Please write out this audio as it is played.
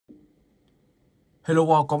Hello,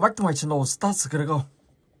 welcome back to my channel. Start Squid.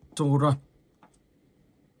 Tunggu.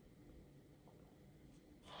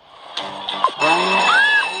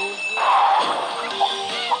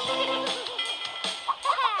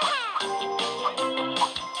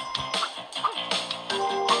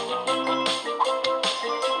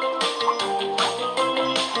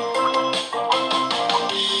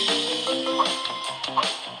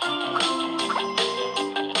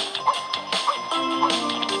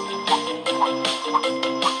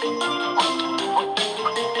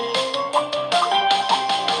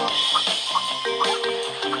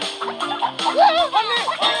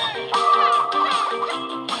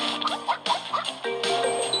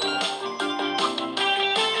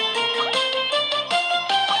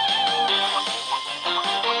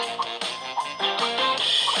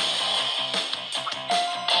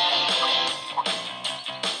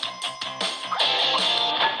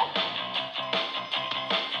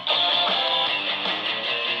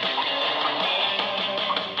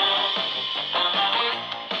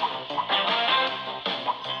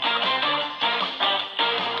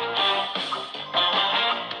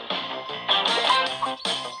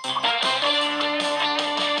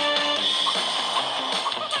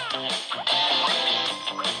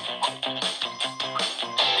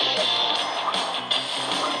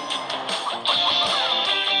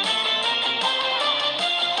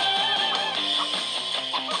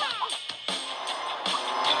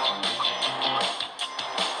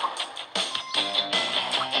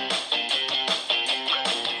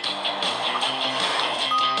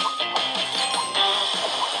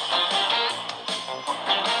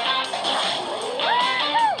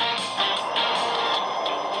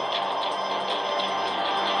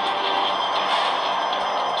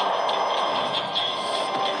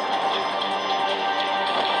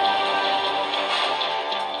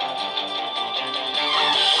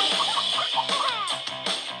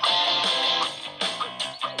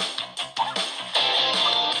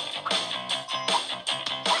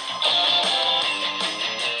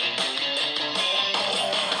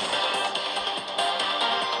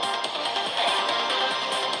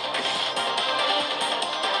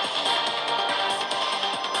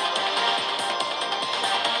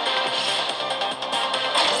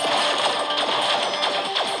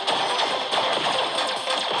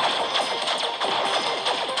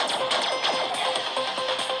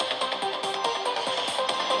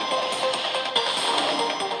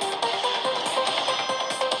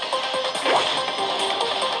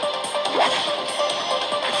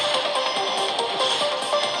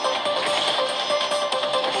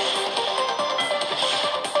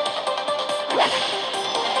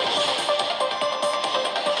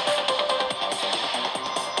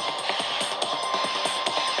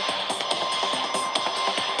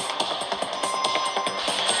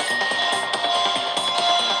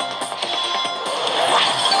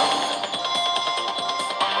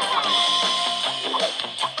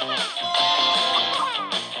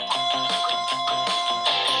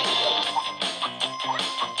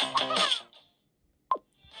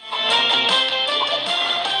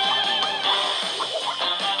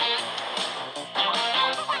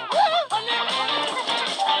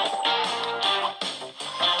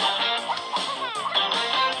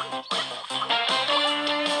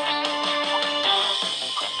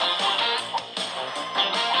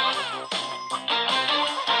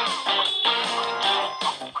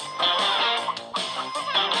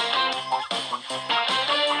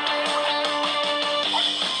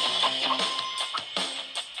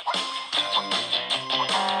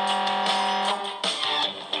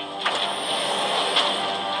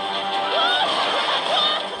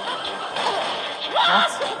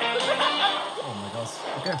 Oh my god.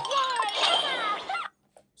 Ok.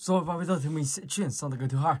 Rồi và bây giờ thì mình sẽ chuyển sang cái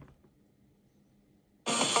thứ hai.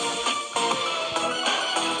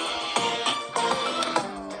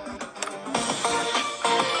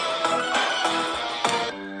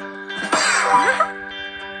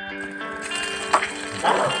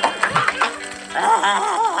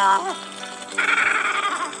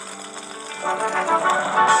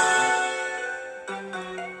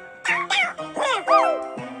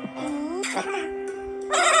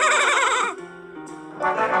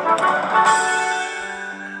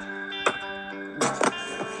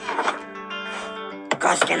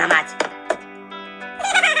 Кошкина мать.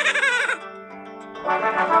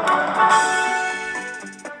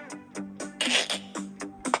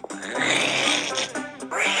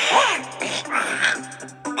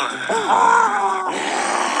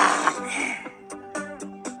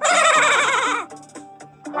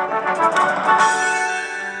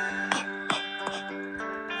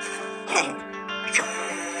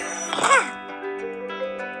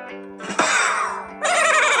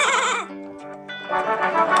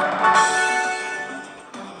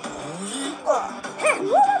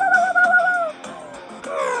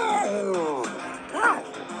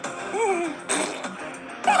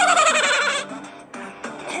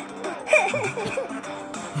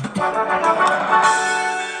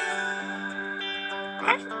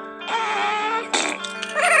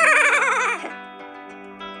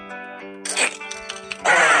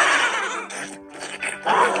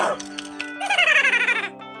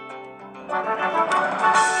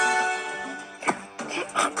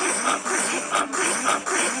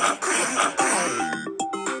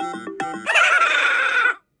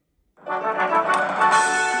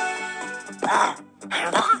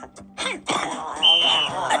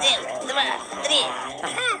 Один, два, три.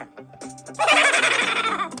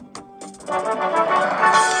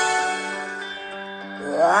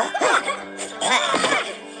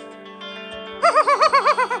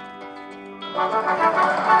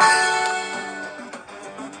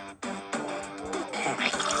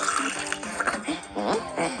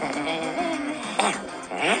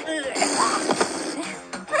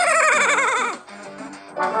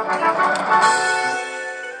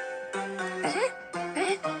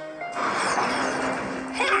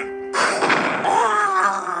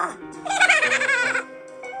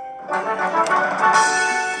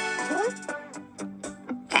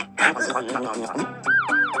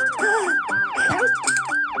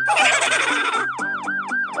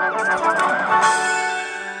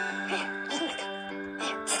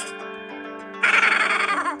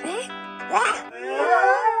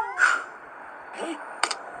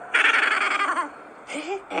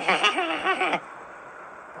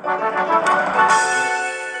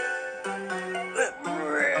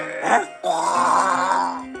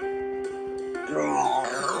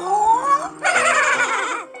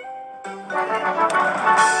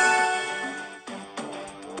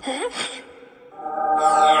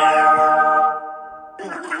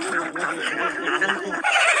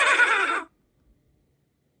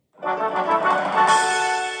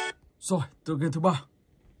 Rồi, tựa game thứ 3.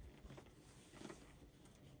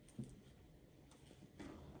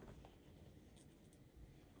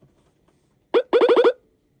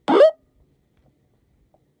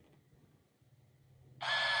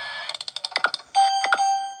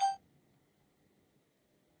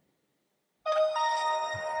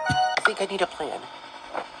 I think I need a plan.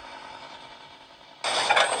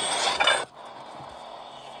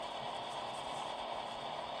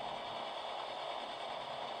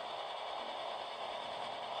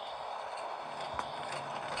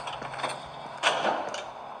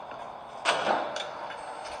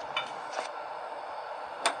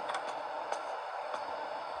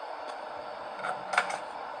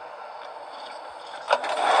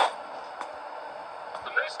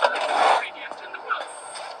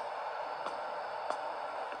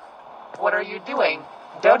 What are you doing?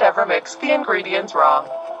 Don't ever mix the ingredients wrong.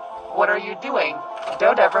 What are you doing?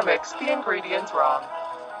 Don't ever mix the ingredients wrong.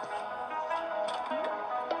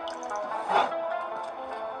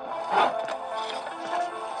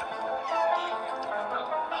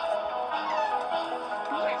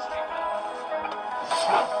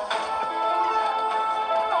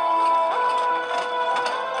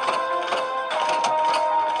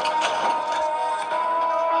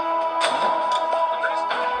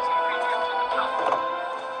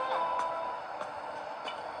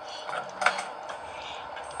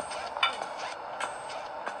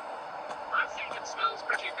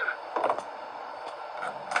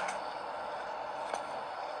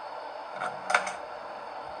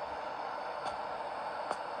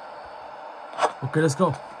 Okay, let's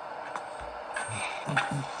go.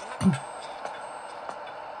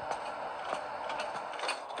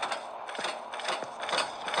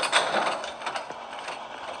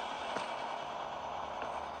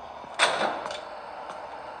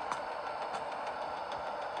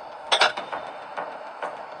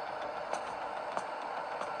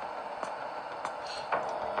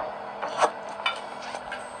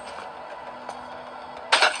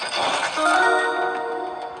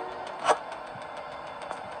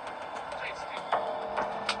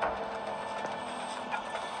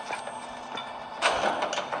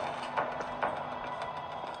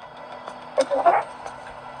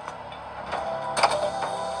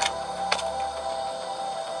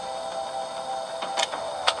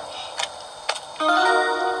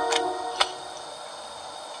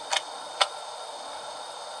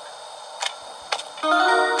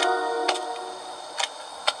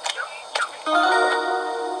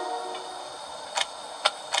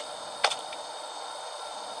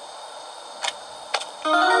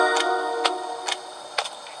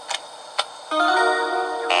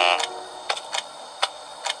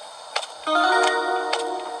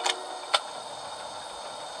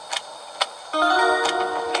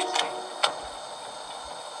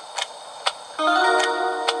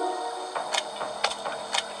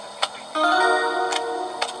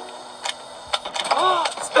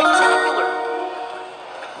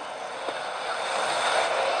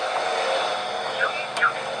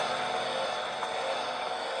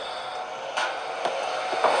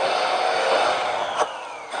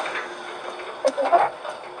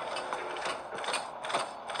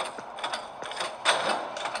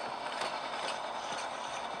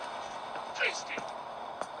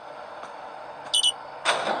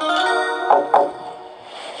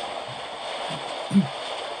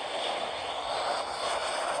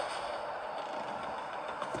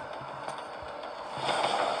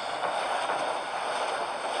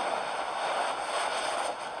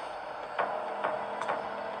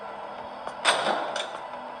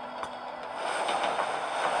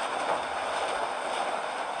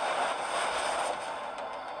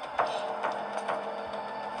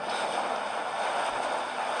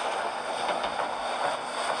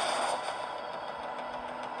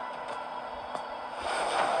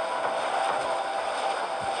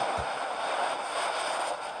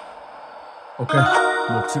 Ok,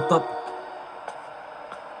 một chiếc tất.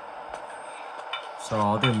 Sau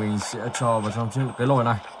đó thì mình sẽ cho vào trong chiếc cái nồi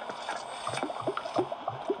này.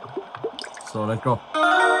 Rồi let's go.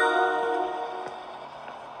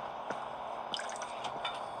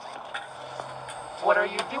 What are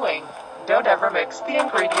you doing? Don't ever mix the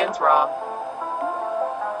ingredients wrong.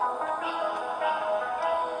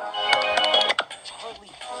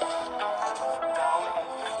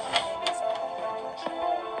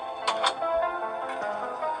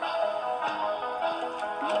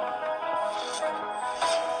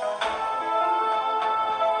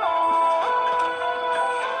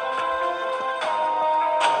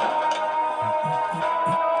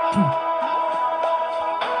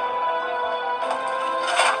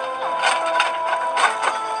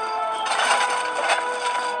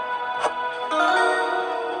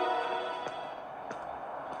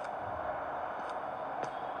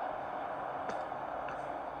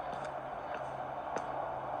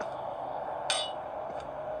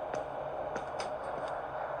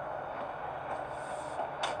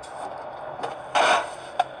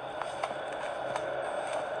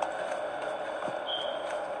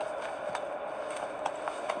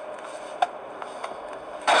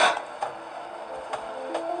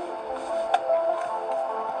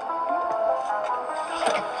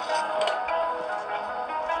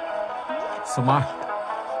 Smile.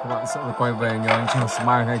 Các bạn sẽ phải quay về nhờ anh chàng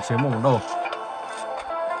Smile hay chế một món đồ.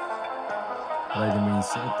 Ở đây thì mình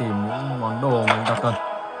sẽ tìm những món đồ mà chúng ta cần.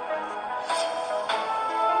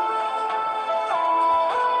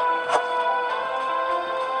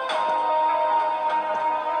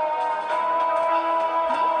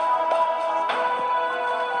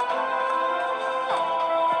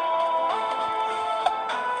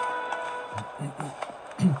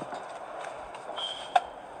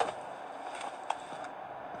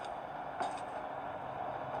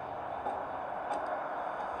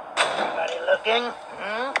 Looking?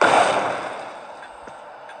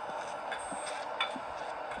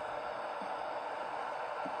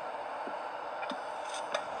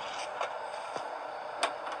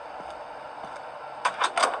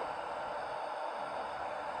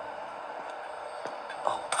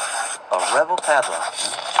 Oh, a rebel padlock.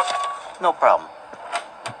 No problem.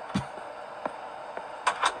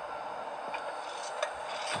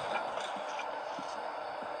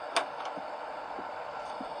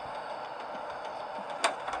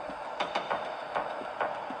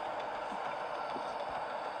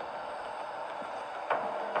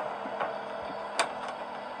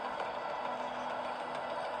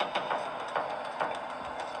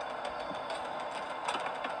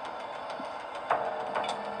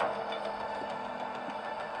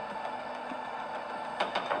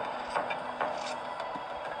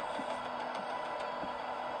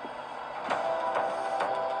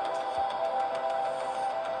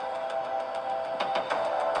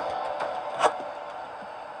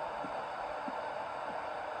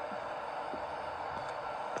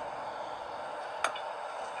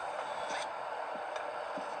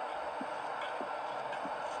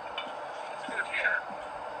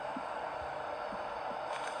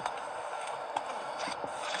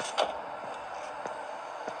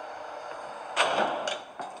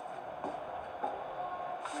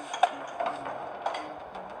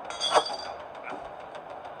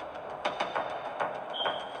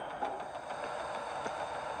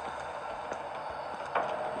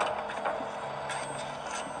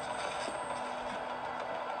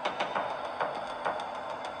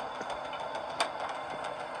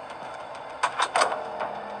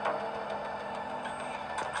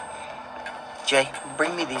 Jay,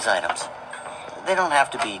 bring me these items. They don't have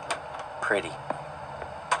to be pretty.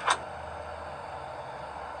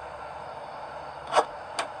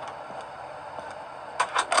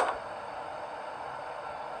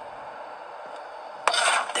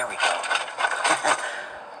 There we go.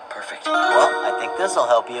 Perfect. Well, I think this'll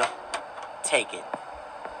help you. Take it.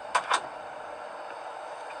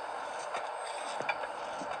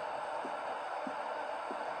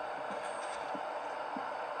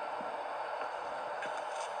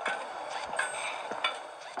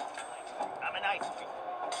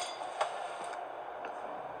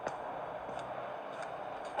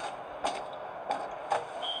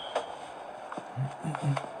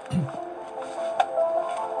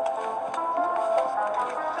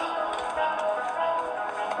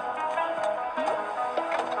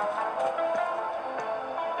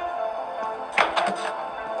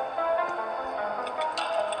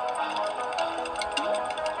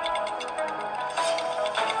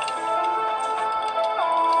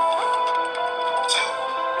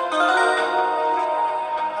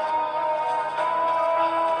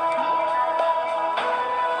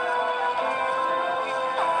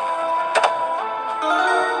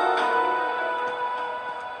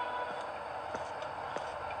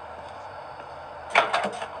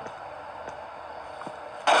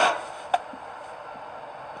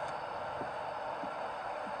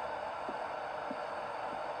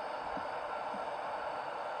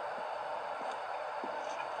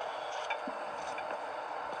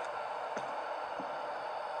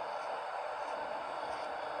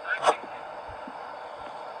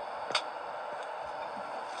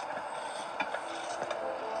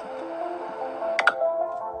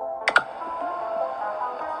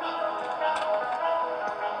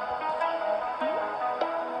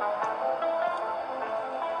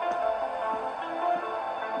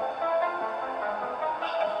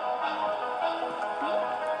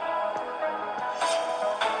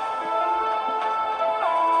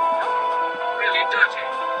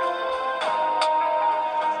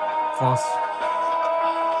 breakfast.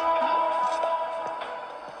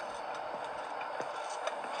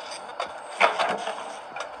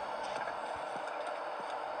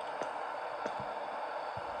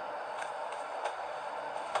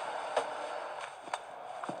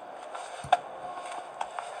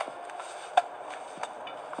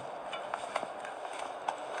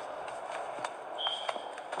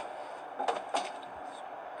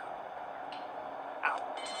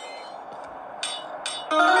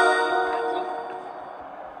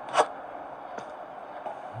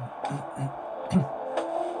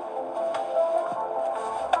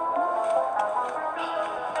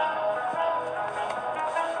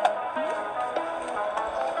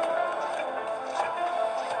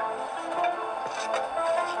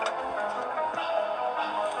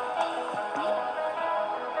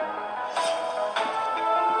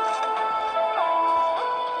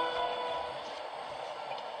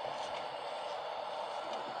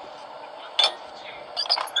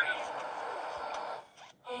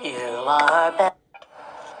 You are back.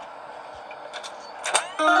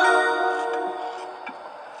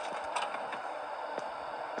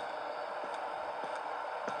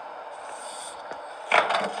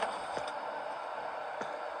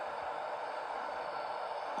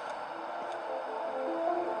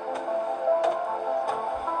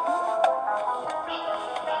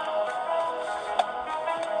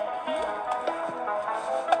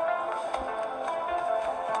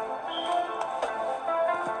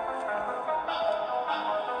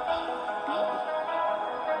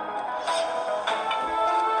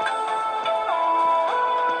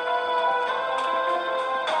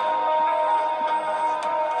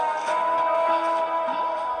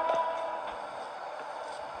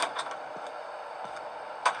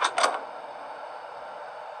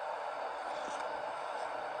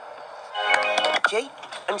 Jay,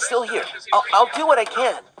 I'm still here. I'll do what I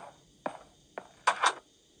can.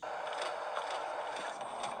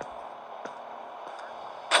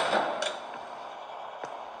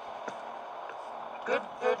 Good,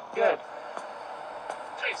 good, good.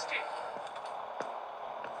 Tasty.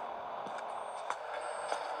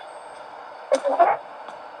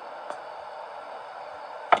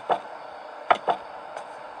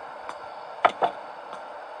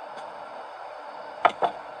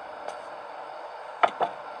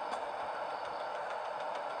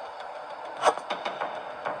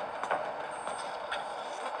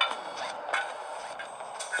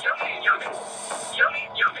 Yummy, yummy. Yummy,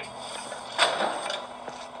 yummy.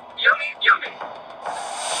 Yummy, yummy.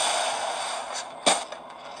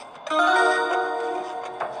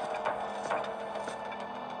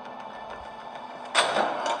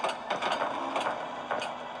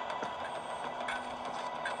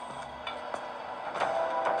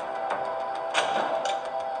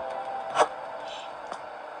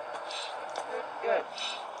 Good.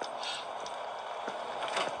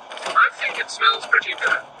 I think it smells pretty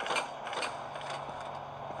good.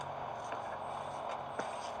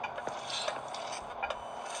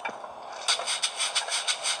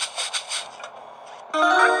 I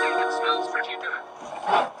think it smells pretty good.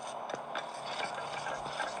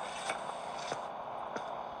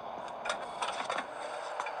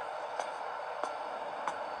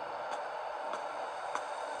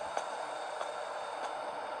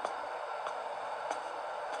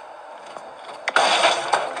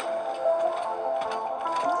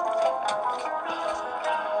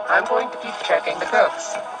 I'm going to keep checking the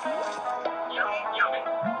cooks. Yummy, yummy.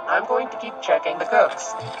 I'm going to keep checking the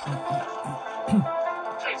cooks.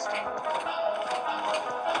 Tasty.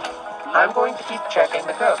 I'm going to keep checking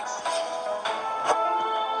the cooks.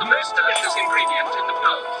 The most delicious ingredient in the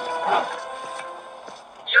world.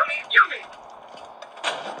 Yummy, yummy.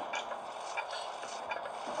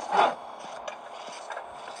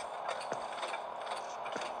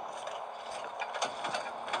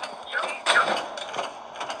 Yummy, yummy.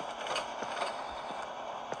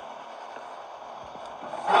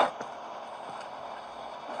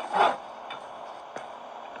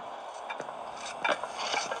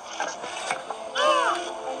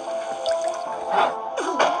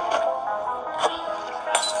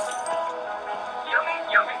 Yummy,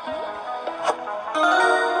 yummy.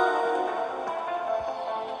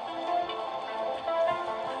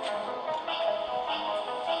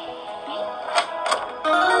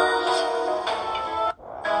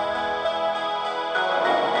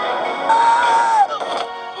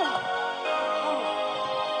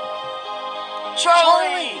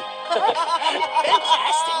 Charlie!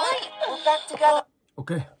 Fantastic. We're back together.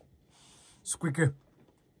 Okay. Squid game.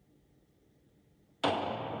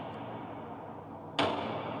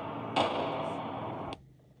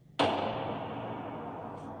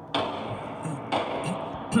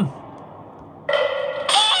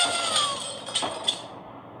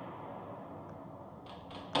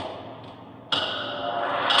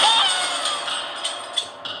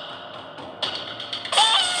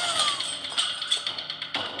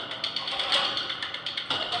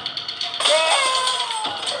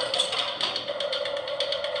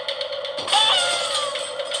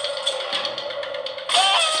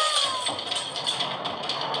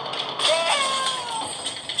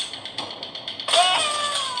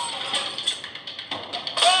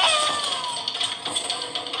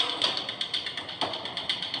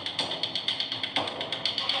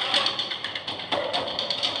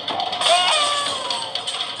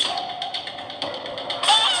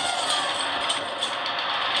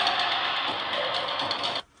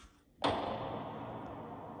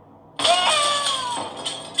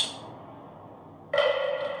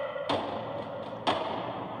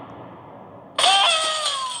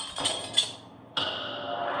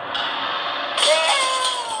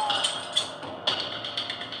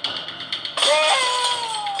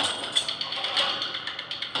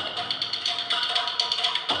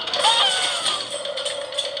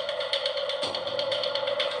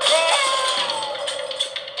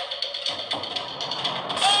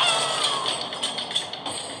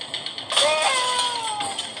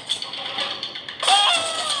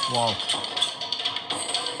 Wow.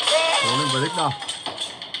 Cố lên với đích nào.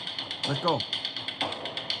 Let's go.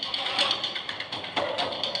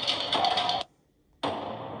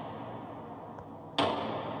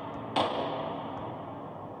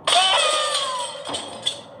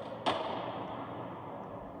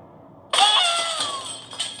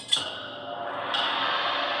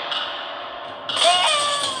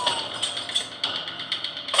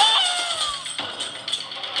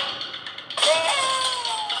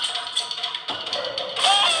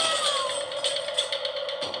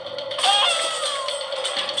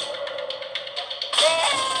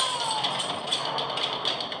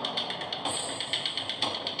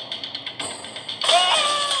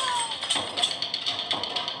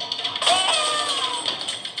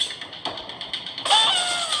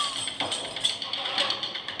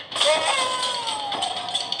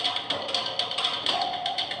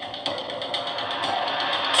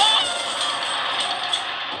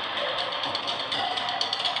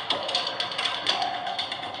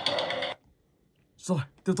 Rồi,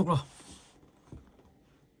 tiếp tục nào.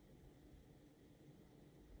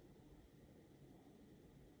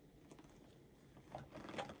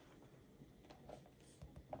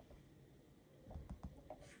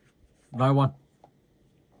 Round one.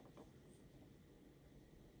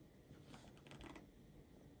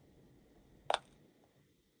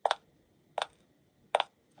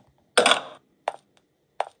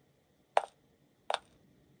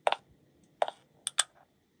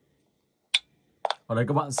 Ở đây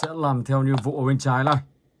các bạn sẽ làm theo nhiệm vụ ở bên trái này.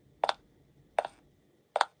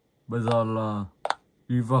 Bây giờ là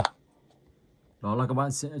River. Đó là các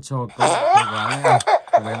bạn sẽ cho cô gái này,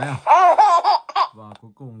 cô bé này. Và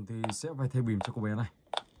cuối cùng thì sẽ phải thay bìm cho cô bé này.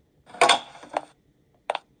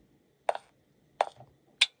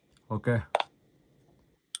 Ok.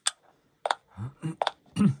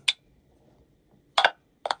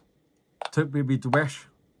 Take baby to bed.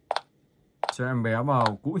 Cho em bé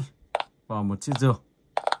vào cũi, vào một chiếc giường.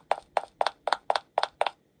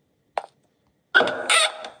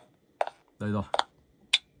 Đây rồi.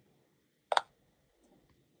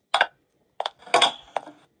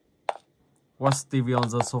 Watch TV on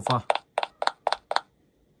the sofa.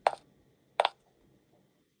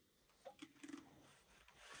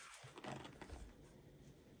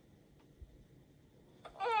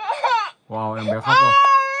 Wow, em bé khóc rồi.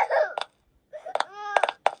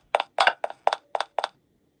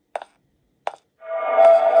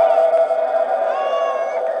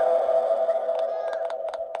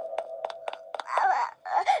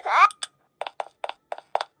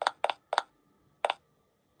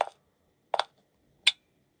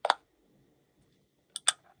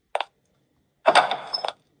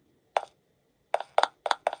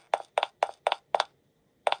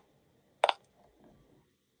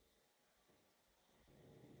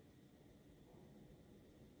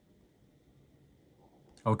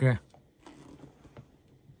 Ok.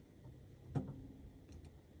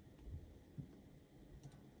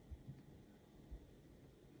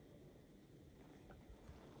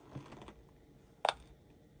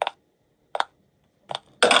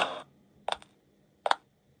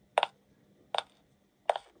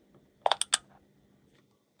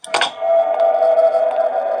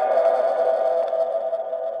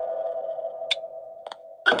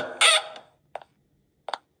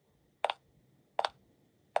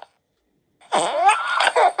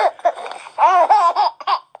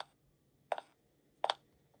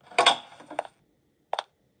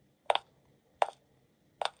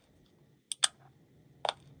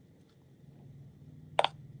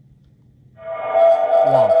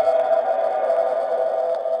 Wow.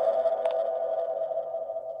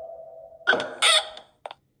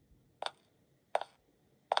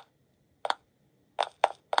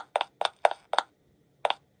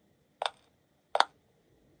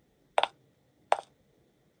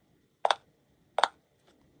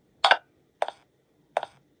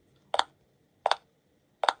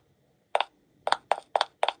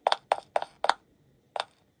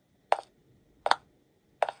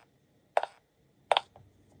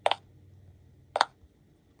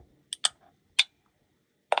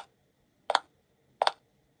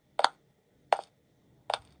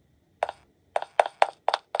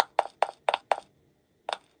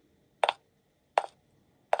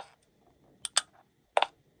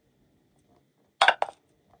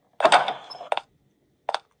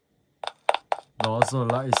 Đó, giờ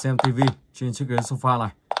lại xem TV trên chiếc ghế sofa này.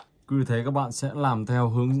 Cứ như thế các bạn sẽ làm theo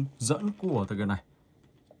hướng dẫn của tựa game này.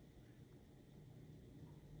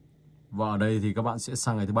 Và ở đây thì các bạn sẽ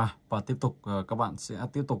sang ngày thứ 3 và tiếp tục các bạn sẽ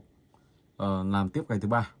tiếp tục làm tiếp ngày thứ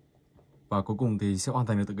 3 và cuối cùng thì sẽ hoàn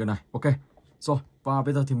thành được tựa game này. Ok. Rồi, và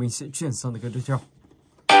bây giờ thì mình sẽ chuyển sang cái tiếp theo.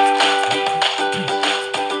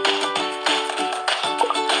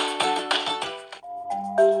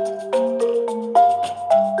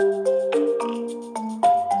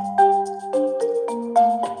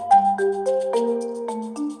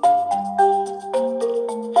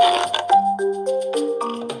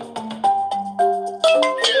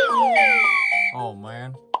 Oh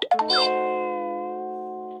man.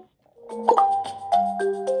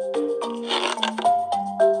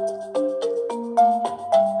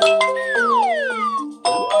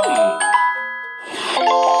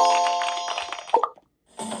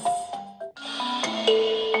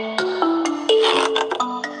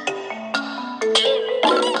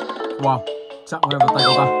 Wow, chạm ngay vào tay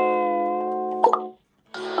cậu ta.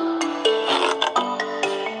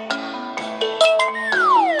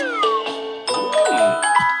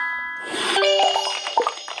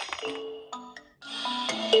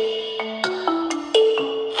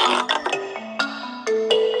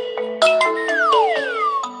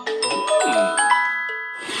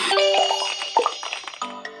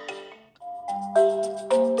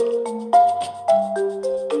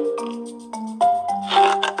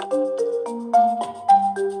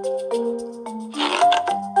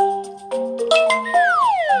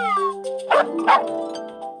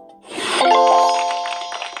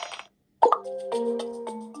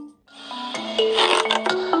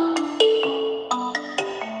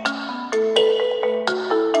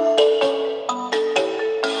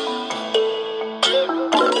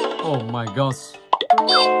 Oh my gosh.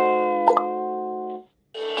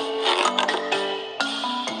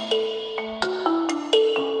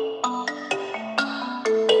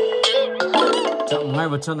 Chạm ngay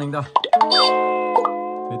vào chân anh ta.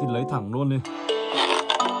 Thế thì lấy thẳng luôn đi.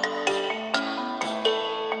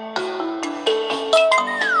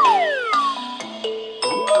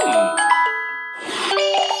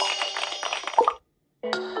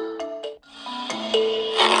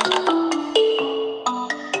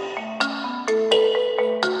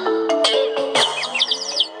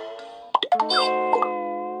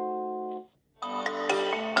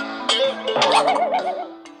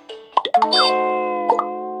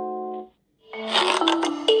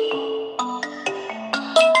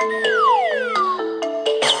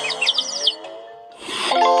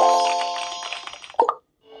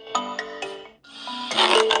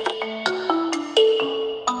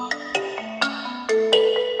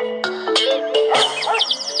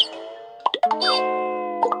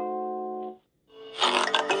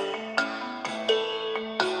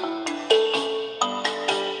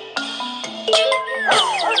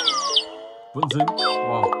 Vẫn dính.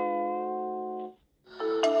 Wow.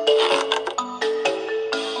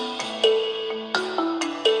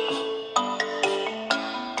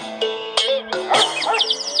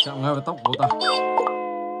 Chạm ngay vào tóc của cô ta.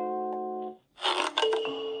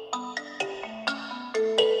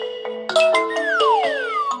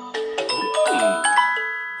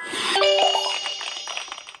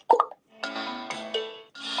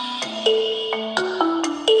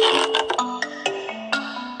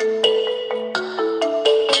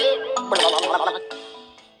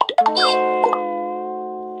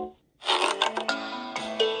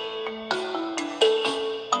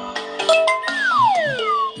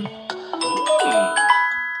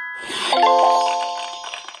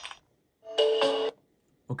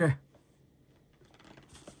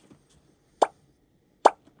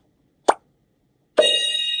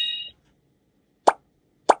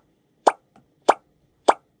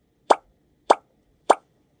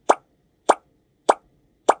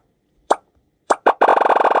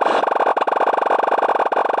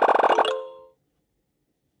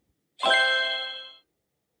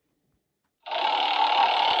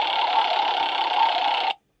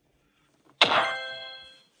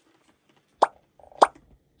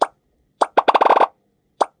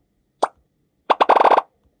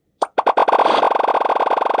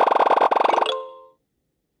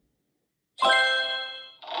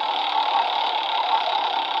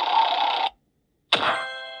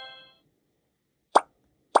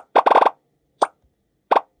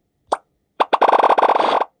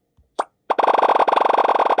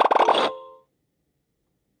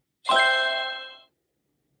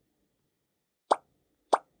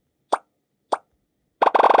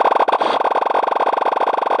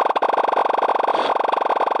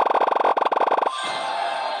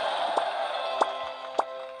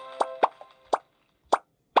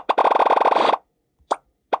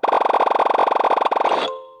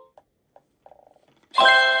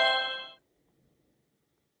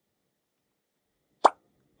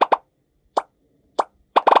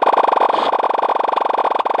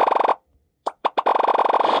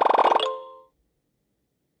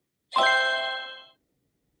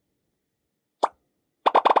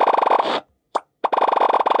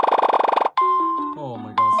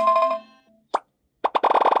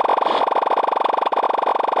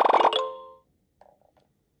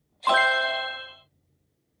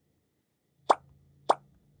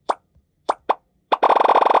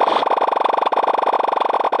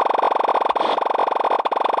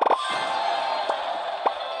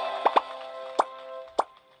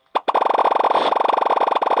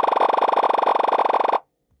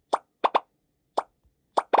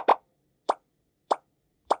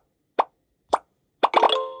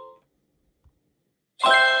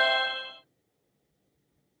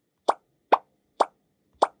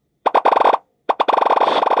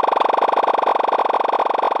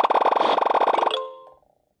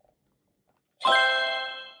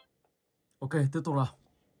 Ok, tiếp tục nào.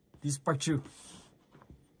 Dispatch you.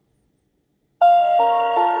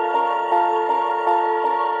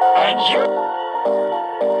 And you.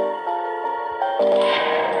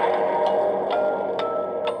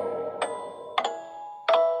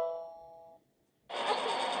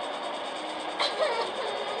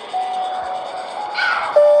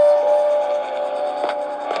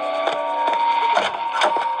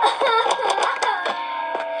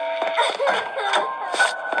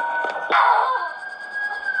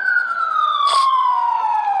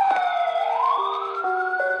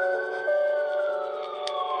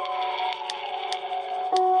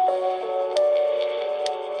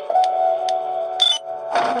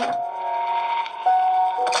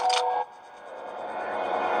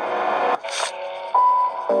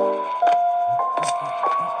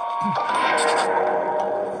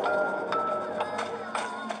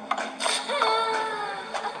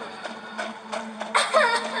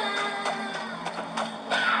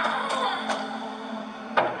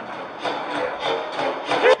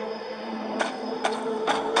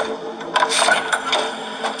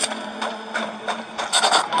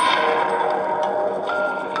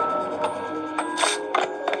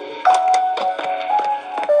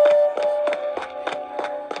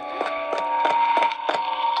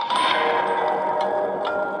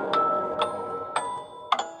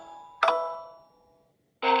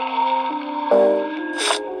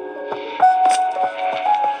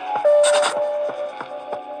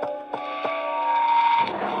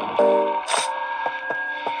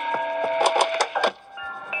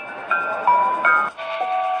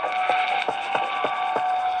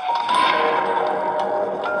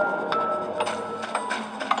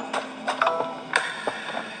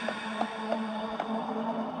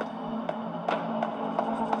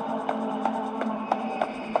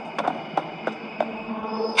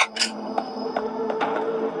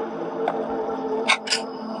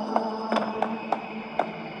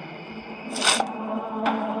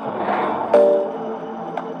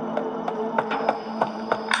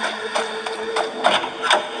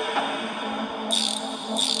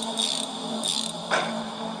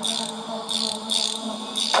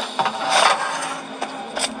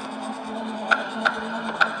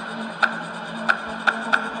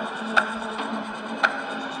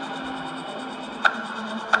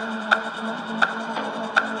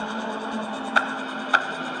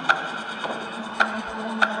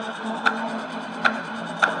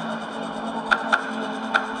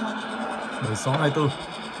 Bảy sáu hai tư.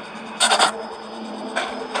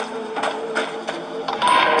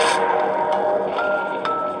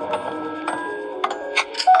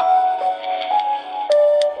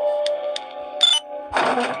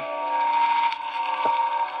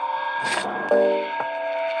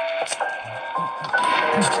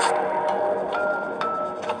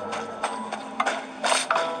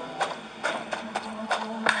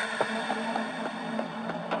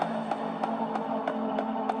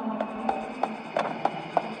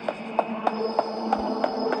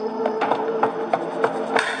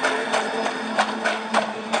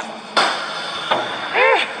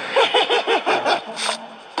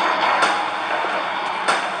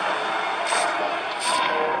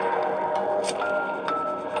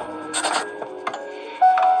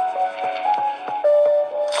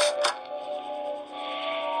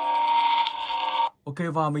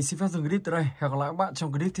 Ok, và mình xin phép dừng clip tại đây. Hẹn gặp lại các bạn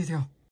trong clip tiếp theo.